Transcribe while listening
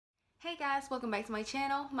Hey guys, welcome back to my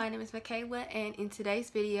channel. My name is Michaela, and in today's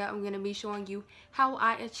video I'm going to be showing you how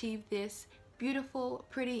I achieved this beautiful,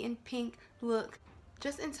 pretty, and pink look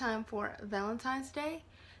just in time for Valentine's Day.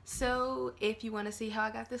 So if you want to see how I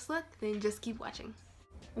got this look, then just keep watching.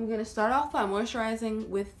 I'm going to start off by moisturizing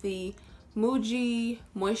with the Muji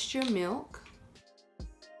Moisture Milk.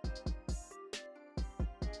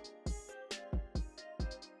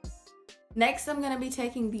 Next, I'm going to be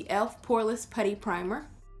taking the e.l.f. Poreless Putty Primer.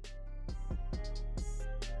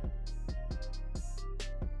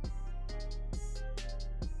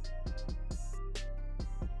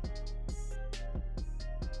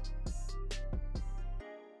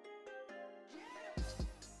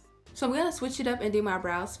 So I'm going to switch it up and do my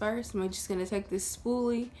brows first. I'm just going to take this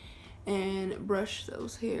spoolie and brush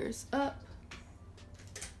those hairs up.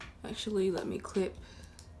 Actually, let me clip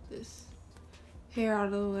this hair out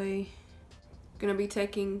of the way. I'm going to be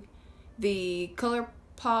taking the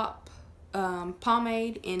ColourPop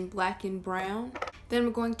pomade in black and brown. Then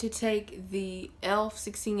I'm going to take the e.l.f.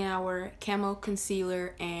 16-Hour Camo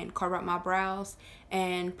Concealer and carve out my brows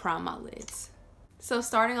and prime my lids. So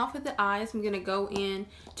starting off with the eyes, I'm going to go in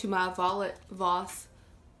to my Violet Voss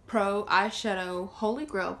Pro Eyeshadow Holy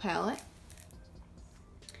Grail palette.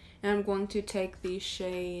 And I'm going to take the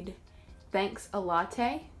shade Thanks a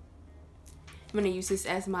Latte. I'm going to use this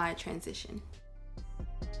as my transition.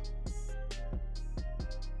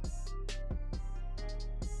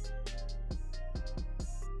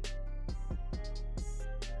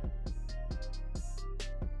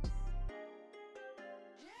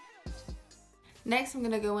 Next, I'm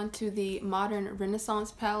going to go into the Modern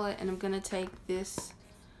Renaissance palette, and I'm going to take this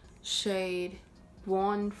shade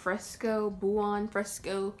Buon Fresco,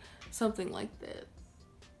 something like that.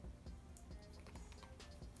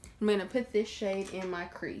 I'm going to put this shade in my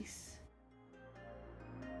crease.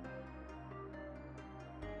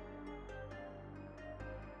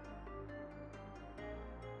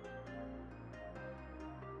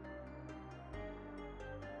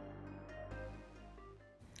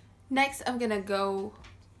 Next, I'm going to go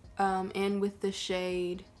in with the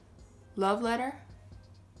shade Love Letter.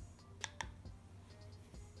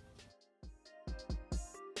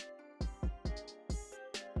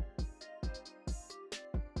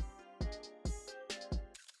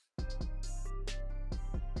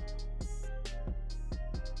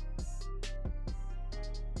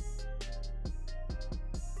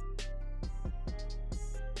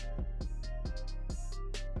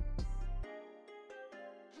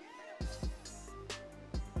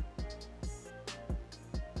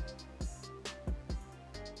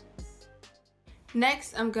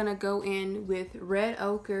 Next, I'm going to go in with Red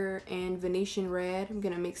Ochre and Venetian Red. I'm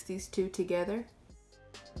going to mix these two together.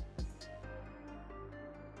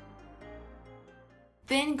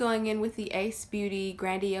 Then going in with the Ace Beauty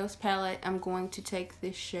Grandiose palette, I'm going to take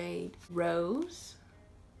this shade Rose.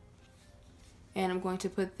 And I'm going to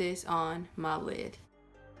put this on my lid.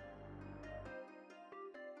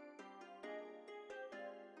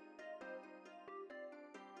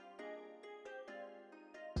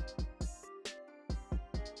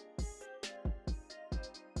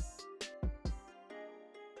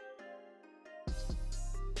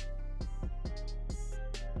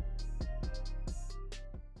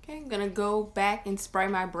 I'm gonna go back and spray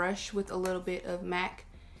my brush with a little bit of MAC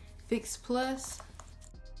Fix Plus.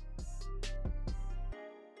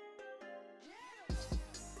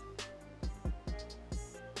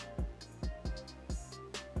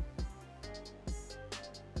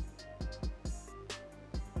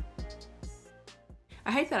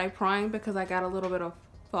 I hate that I primed because I got a little bit of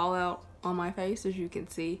fallout on my face, as you can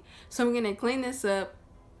see. So I'm gonna clean this up,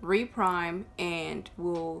 re-prime, and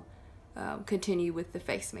we'll continue with the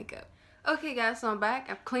face makeup. Okay guys, so I'm back.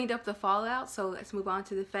 I've cleaned up the fallout, so let's move on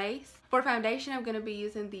to the face. For foundation, I'm going to be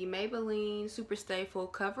using the Maybelline Superstay Full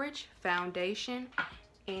Coverage Foundation.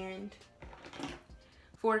 And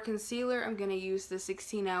for concealer, I'm going to use the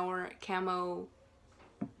 16-Hour Camo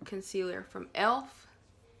Concealer from e.l.f.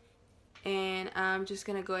 And I'm just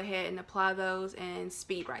going to go ahead and apply those and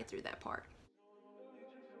speed right through that part.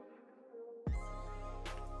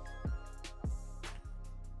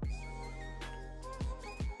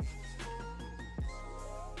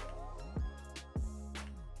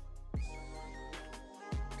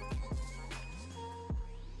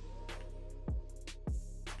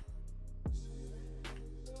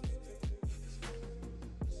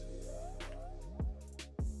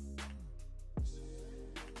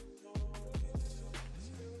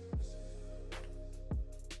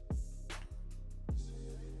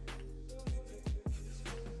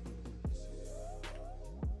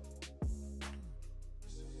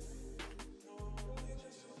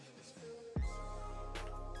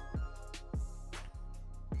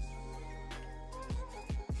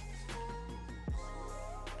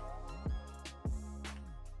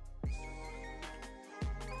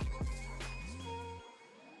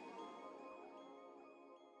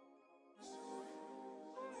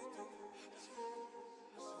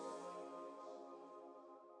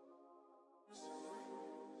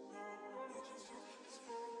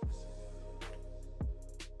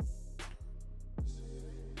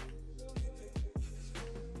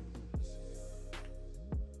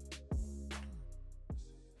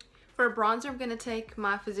 For bronzer, I'm going to take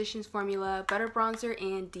my Physicians Formula Butter Bronzer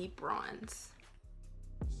in Deep Bronze.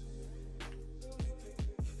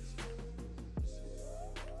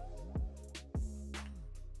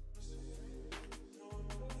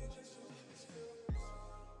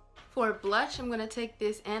 For blush, I'm going to take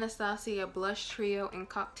this Anastasia Blush Trio in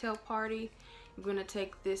Cocktail Party. I'm going to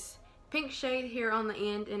take this pink shade here on the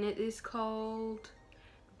end, and it is called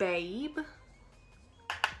Babe.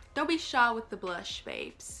 Don't be shy with the blush,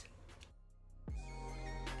 babes.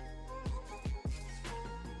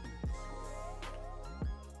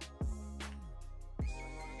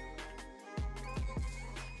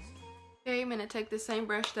 Okay, I'm going to take the same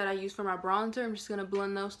brush that I used for my bronzer. I'm just going to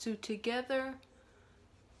blend those two together.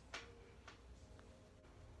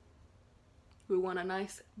 We want a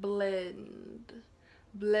nice blend.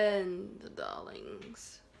 Blend,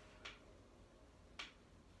 darlings.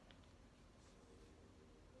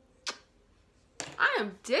 I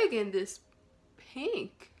am digging this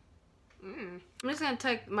pink. I'm just going to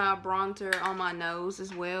take my bronzer on my nose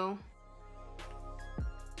as well.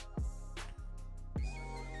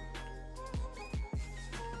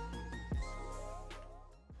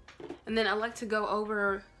 And then I like to go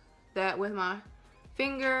over that with my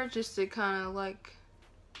finger just to kind of like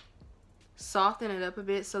soften it up a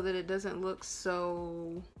bit so that it doesn't look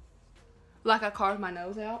so like I carved my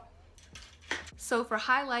nose out. So for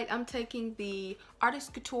highlight, I'm taking the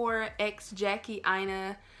Artist Couture X Jackie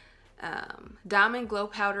Aina Diamond Glow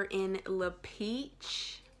Powder in Le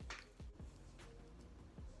Peach.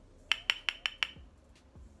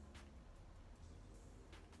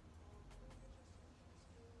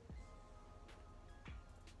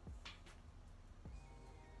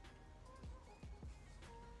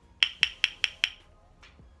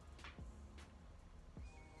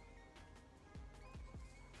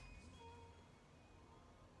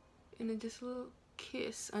 And then just a little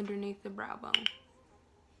kiss underneath the brow bone.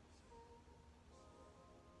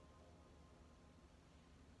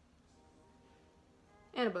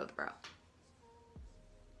 And above the brow.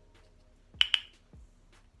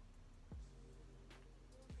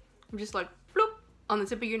 I'm just like bloop on the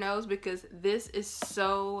tip of your nose because this is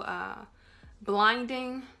so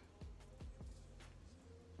blinding.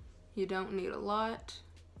 You don't need a lot.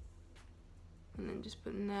 And then just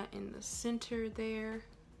putting that in the center there.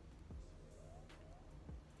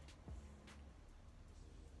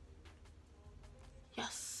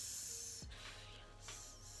 Yes.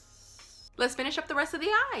 Let's finish up the rest of the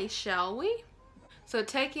eye, shall we? So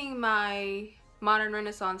taking my Modern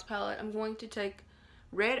Renaissance palette, I'm going to take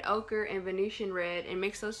Red Ochre and Venetian Red and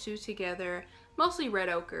mix those two together, mostly Red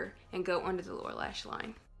Ochre, and go under the lower lash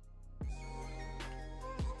line.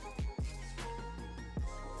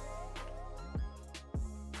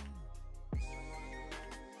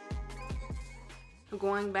 I'm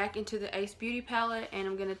going back into the Ace Beauty palette and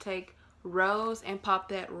I'm going to take Rose and pop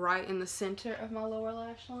that right in the center of my lower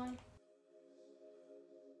lash line.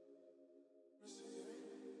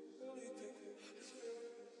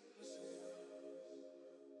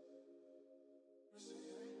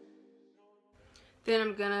 Then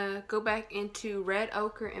I'm gonna go back into Red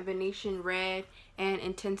Ochre and Venetian Red and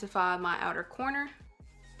intensify my outer corner.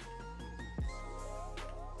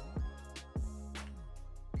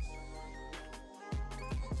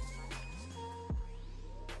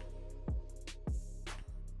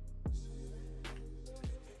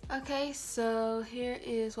 Okay, so here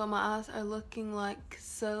is what my eyes are looking like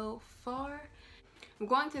so far. I'm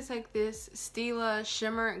going to take this Stila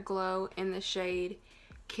Shimmer Glow in the shade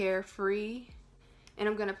Carefree, and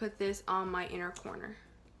I'm going to put this on my inner corner.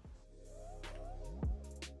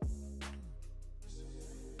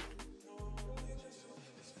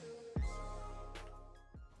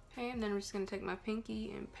 Okay, and then I'm just going to take my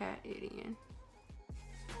pinky and pat it in.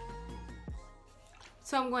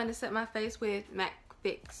 So I'm going to set my face with MAC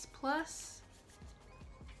Fix Plus.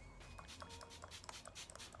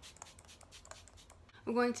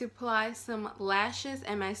 I'm going to apply some lashes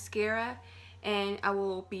and mascara, and I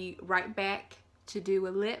will be right back to do a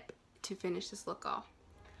lip to finish this look off.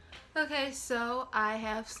 Okay, so I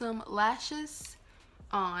have some lashes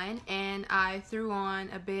on, and I threw on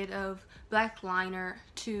a bit of black liner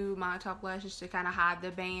to my top lashes to kind of hide the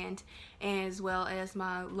band, as well as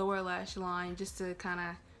my lower lash line just to kind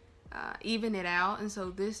of even it out. And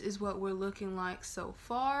so this is what we're looking like so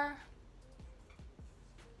far.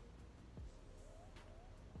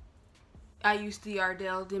 I used the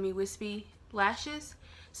Ardell Demi Wispy lashes.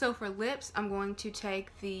 So for lips, I'm going to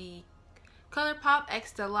take the ColourPop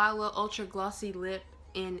X Delilah Ultra Glossy Lip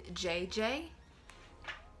in JJ.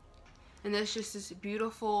 And that's just this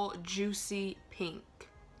beautiful, juicy pink.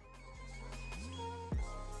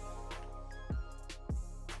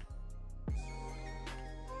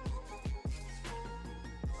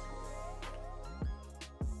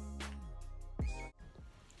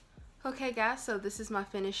 Okay guys, so this is my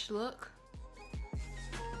finished look.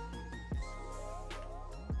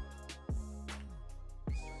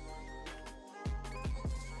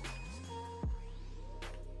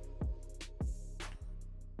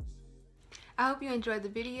 I hope you enjoyed the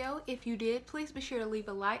video. If you did, please be sure to leave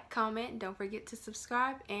a like, comment, don't forget to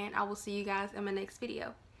subscribe, and I will see you guys in my next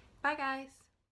video. Bye guys!